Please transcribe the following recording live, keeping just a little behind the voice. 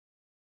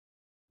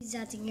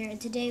Zatting here, and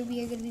today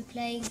we are going to be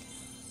playing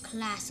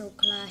Castle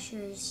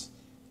Clashers.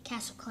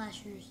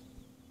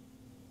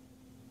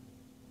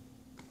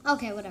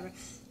 Okay, whatever.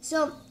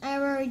 So, I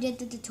already did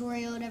the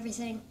tutorial and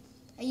everything.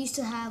 I used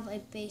to have a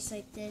base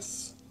like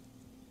this,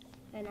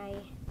 and I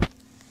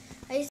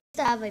used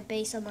to have a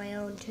base on my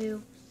own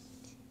too,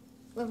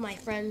 with my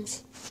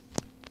friends.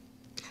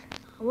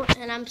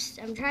 And I'm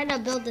trying to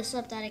build this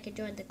up that I could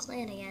join the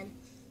clan again.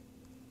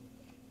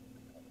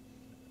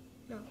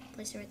 No,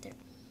 place it right there.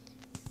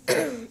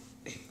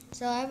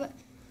 So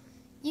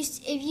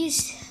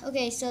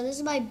okay, so this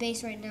is my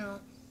base right now.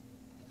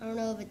 I don't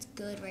know if it's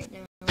good right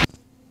now.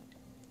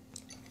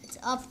 It's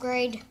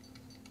upgrade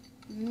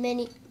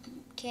mini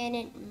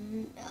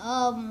cannon.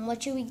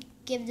 What should we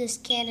give this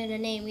cannon a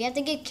name? We have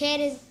to get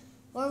cannon.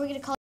 What are we gonna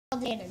call the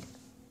cannon?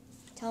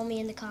 Tell me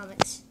in the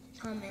comments.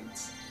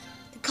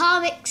 The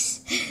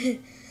comics.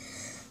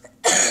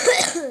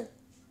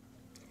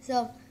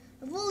 So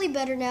I'm fully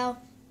better now.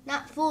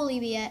 Not fully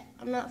yet.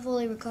 I'm not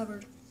fully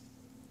recovered,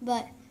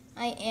 but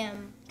I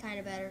am kind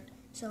of better.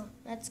 So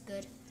that's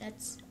good.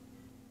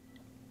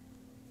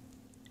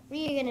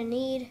 We're gonna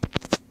need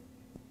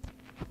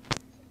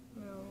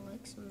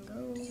like some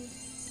gold.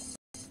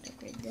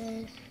 Upgrade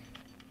this.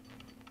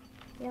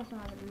 We also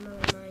have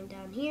another mine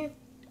down here.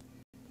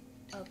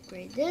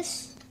 Upgrade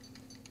this.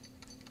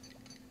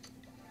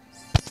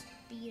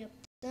 Speed up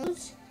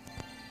those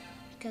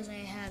because I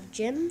have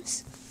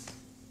gems.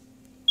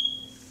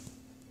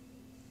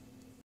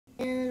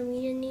 And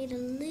we need a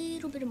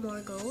little bit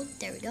more gold.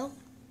 There we go.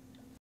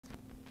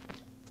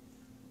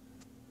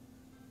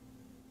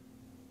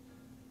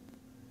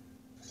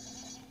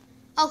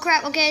 Oh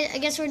crap, okay, I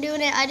guess we're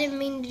doing it. I didn't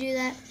mean to do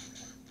that.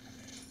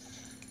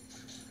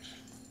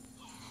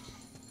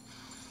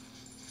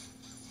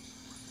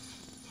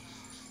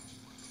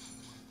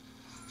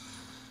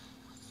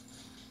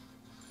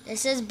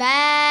 This is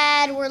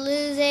bad, we're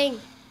losing.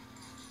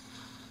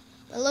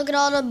 But look at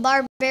all the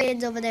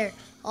barbarians over there.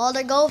 All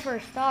they go for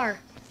a star.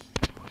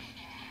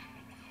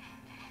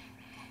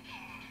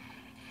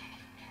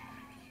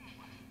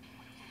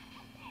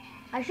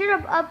 I should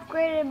have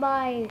upgraded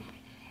my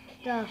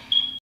stuff.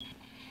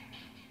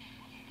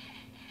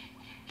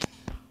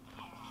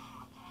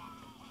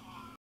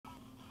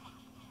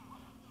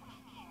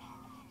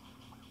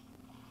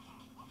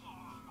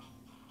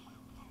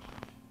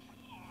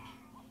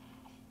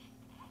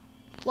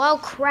 Well,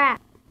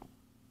 crap.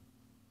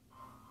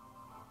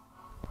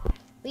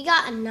 We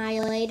got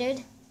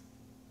annihilated.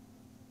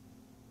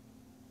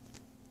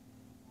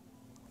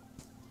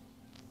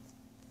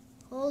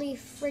 Holy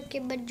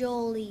frickin'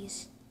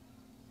 majolies.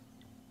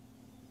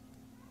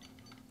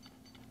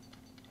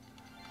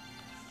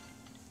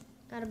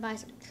 Gotta buy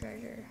some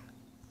treasure.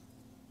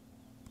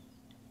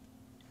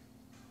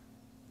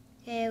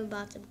 Okay, we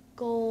bought some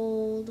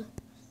gold.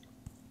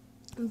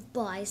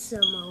 Buy some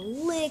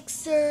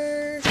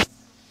elixir.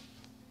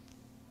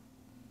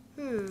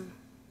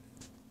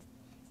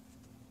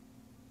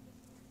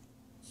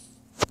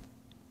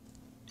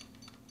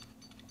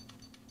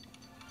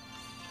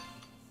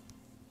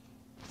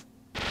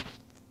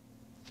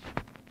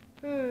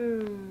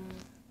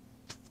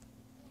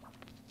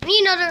 I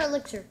need another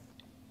elixir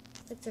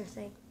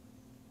thing.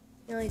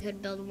 I only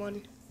could build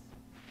one.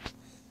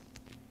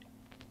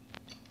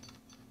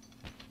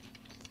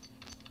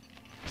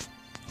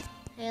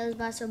 Okay, let's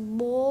buy some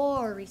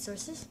more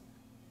resources.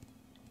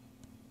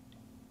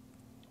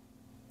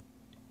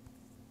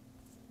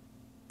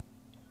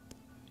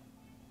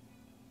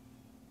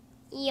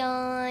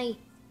 Yay!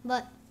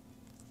 But,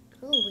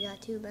 ooh, we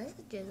got 2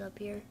 messages up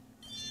here.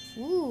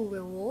 Ooh,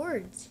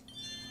 rewards.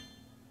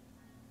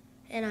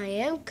 And I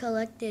am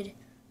collected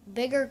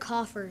bigger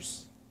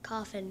coffins.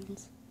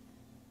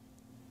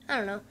 I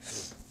don't know.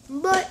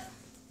 But,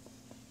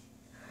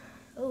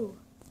 oh,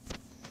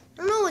 I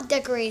don't know what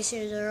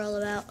decorations are all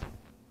about.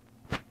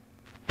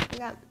 We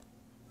got,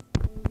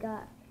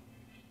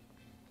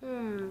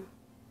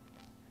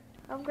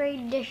 upgrade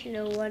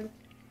additional one.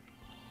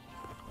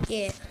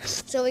 Yeah,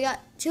 so we got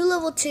 2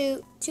 level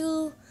 2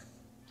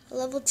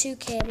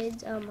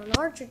 cannons. An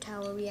archer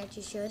tower we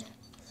actually should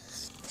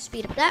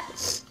speed up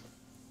that.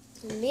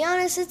 And to be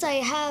honest, since I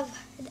have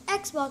an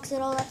Xbox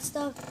and all that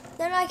stuff,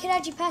 then I can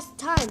actually pass the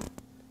time.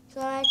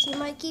 So I actually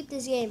might keep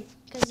this game.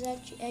 Because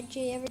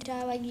actually every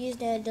time I use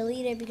it, I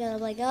delete it because I'm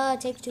like, oh,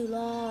 it takes too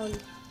long.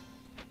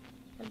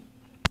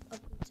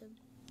 Upgrade some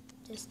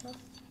this stuff.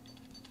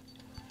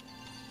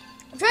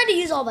 I'm trying to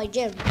use all my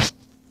gems.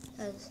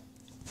 Because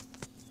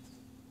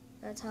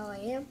that's how I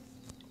am.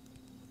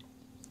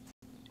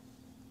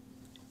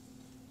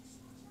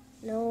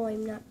 No,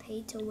 I'm not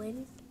paid to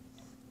win.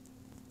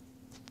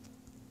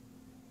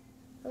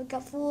 We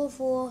got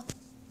full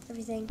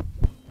everything.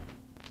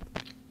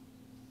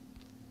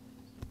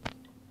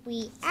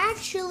 We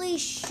actually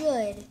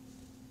should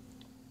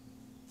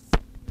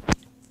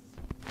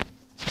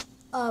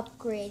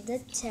upgrade the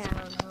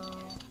town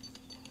hall.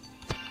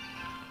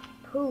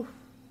 Poof.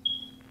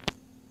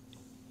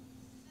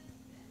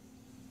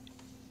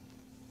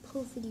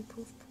 Poofity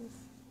poof poof.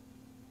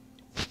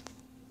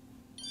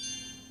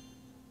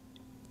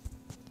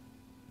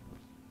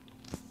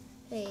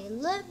 Hey,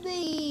 let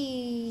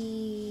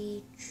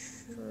me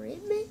trim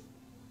it?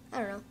 I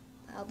don't know.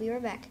 I'll be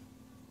right back.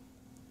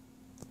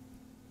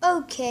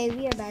 Okay,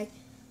 we are back.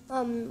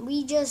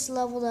 We just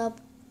leveled up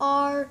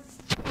our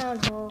town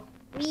hall.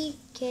 We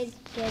can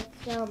get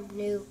some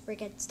new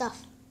freaking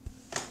stuff.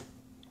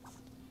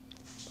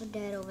 Put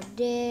that over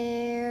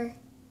there.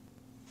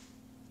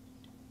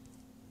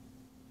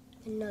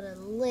 Another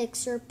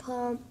elixir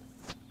pump.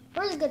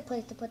 Where's a good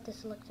place to put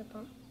this elixir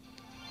pump?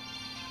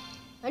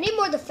 I need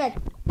more defense.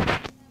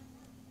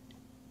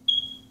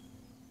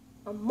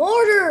 A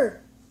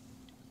mortar!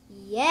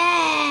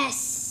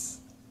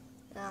 Yes!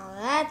 Now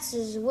that's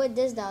what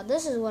this down.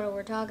 This is what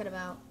we're talking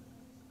about.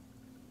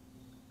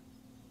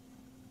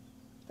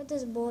 Put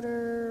this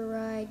mortar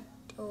right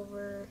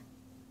over.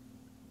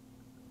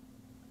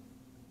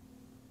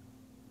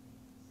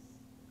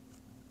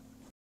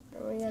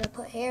 We're gonna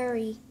put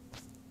Harry.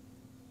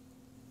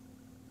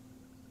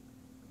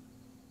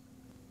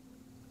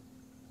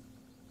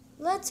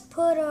 Let's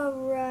put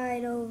him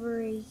right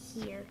over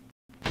here.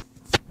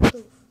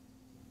 Poof.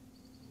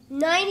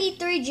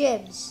 93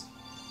 gems.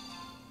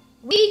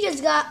 We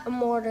just got a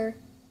mortar,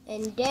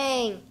 and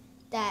dang,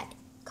 that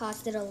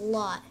costed a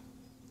lot.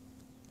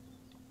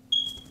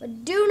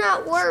 But do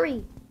not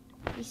worry.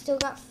 We still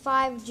got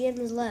 5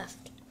 gems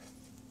left,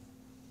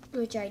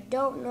 which I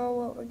don't know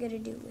what we're gonna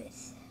do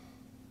with.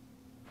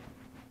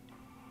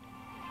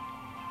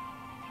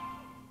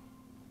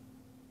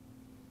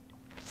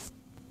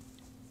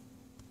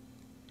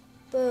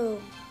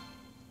 Boom.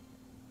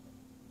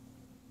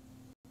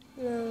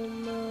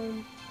 Boom,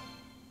 boom.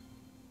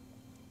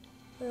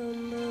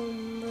 Boom,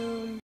 boom,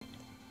 boom.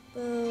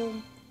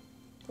 Boom.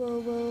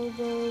 Boom, boom,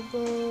 boom,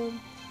 boom.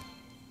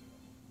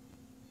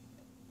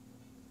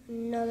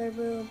 Another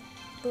boom.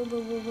 Boom,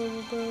 boom, boom,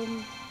 boom,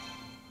 boom.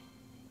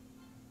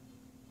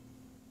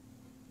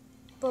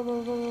 Boom,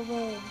 boom, boom, boom,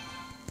 boom.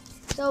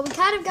 So we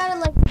kind of got it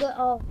like the,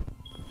 oh,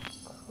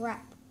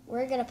 crap.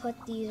 We're going to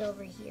put these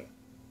over here.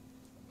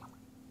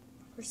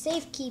 For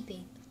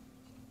safekeeping.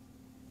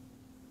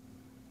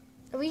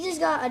 And we just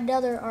got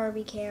another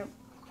army camp,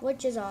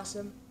 which is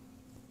awesome.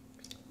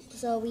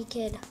 So we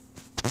can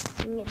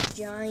get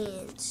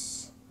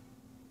giants.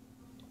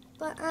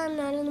 But I'm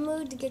not in the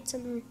mood to get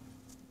some.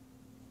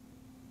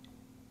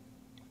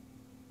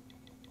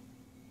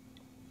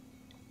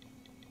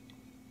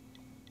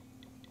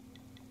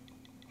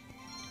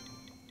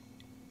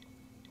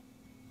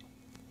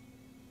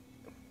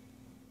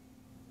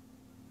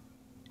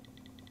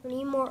 We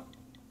need more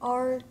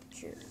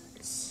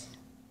archers.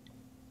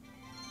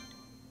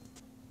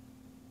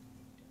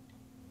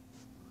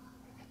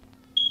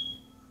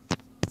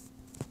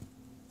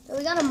 So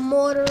we got a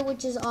mortar,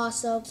 which is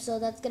awesome. So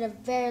that's gonna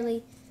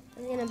be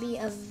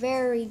a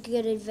very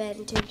good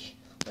advantage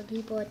when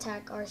people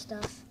attack our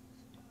stuff.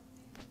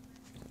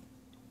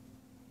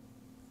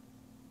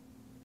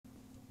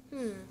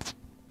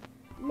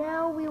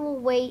 Now we will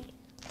wait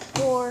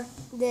for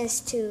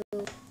this to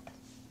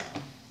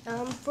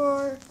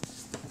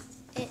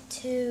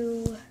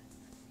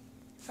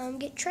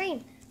get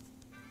trained.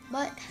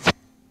 But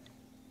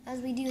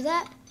as we do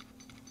that,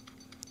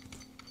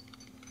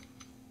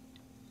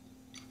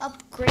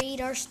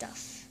 upgrade our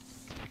stuff.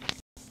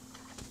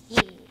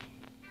 Yeah,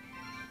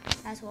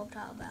 that's what I'm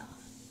talking about.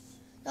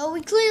 So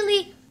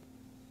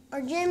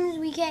our gems,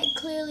 we can't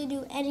clearly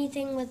do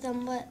anything with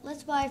them, but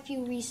let's buy a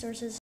few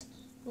resources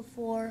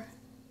before.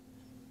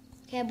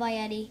 Can't buy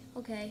any,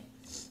 okay.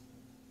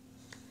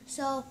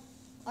 So,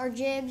 our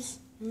gems,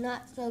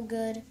 not so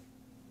good,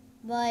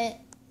 but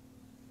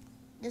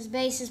this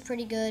base is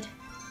pretty good.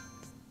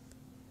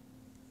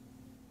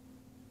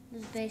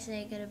 This base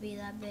ain't gonna be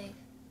that big.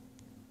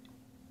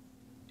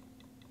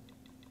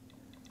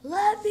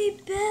 Let me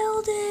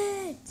build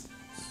it!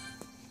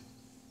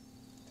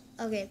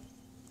 Okay.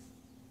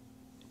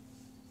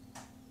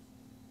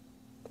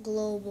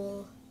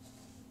 Global.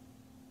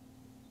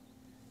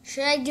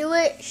 Should I do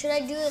it? Should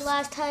I do it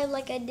last time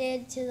like I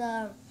did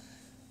for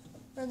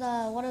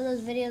one of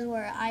those videos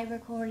where I'm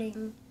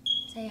recording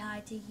say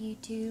hi to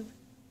YouTube?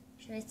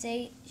 Should I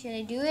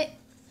do it?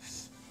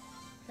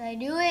 Should I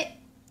do it?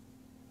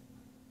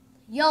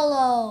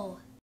 YOLO!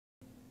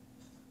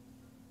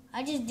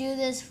 I just do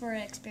this for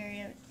an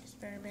experiment.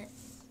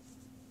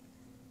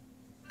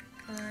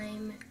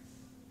 I'm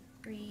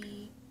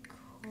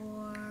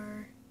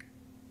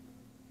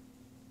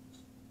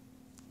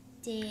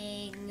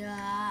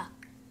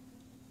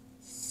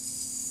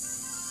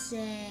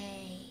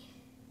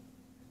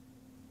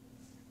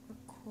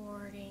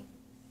recording.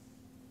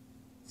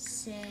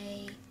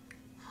 Say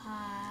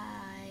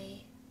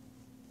hi.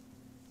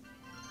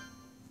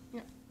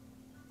 No.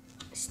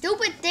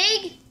 Stupid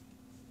thing!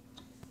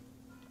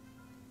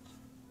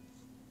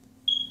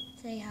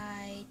 Say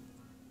hi.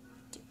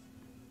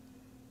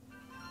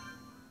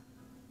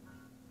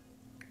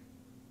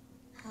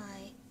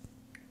 Hi.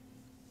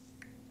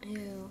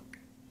 To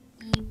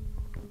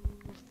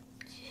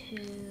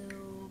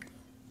YouTube.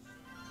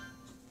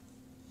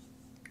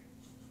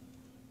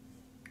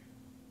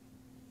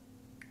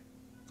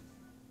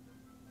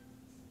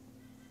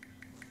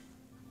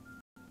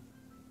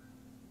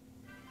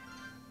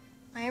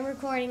 I am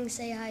recording.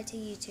 Say hi to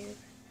YouTube.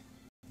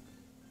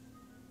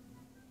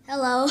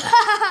 Hello.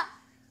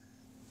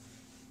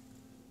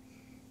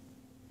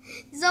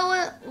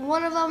 So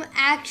one of them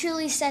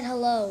actually said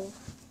hello.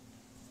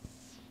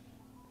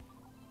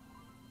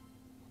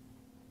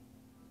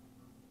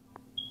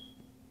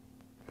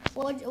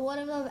 One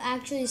of them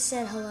actually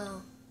said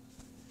hello.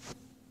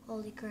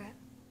 Holy crap.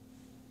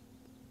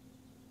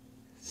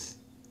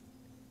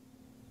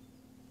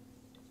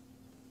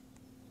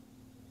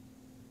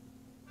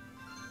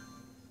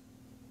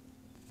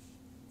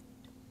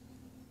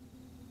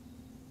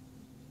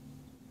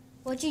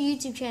 What's your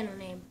YouTube channel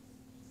name?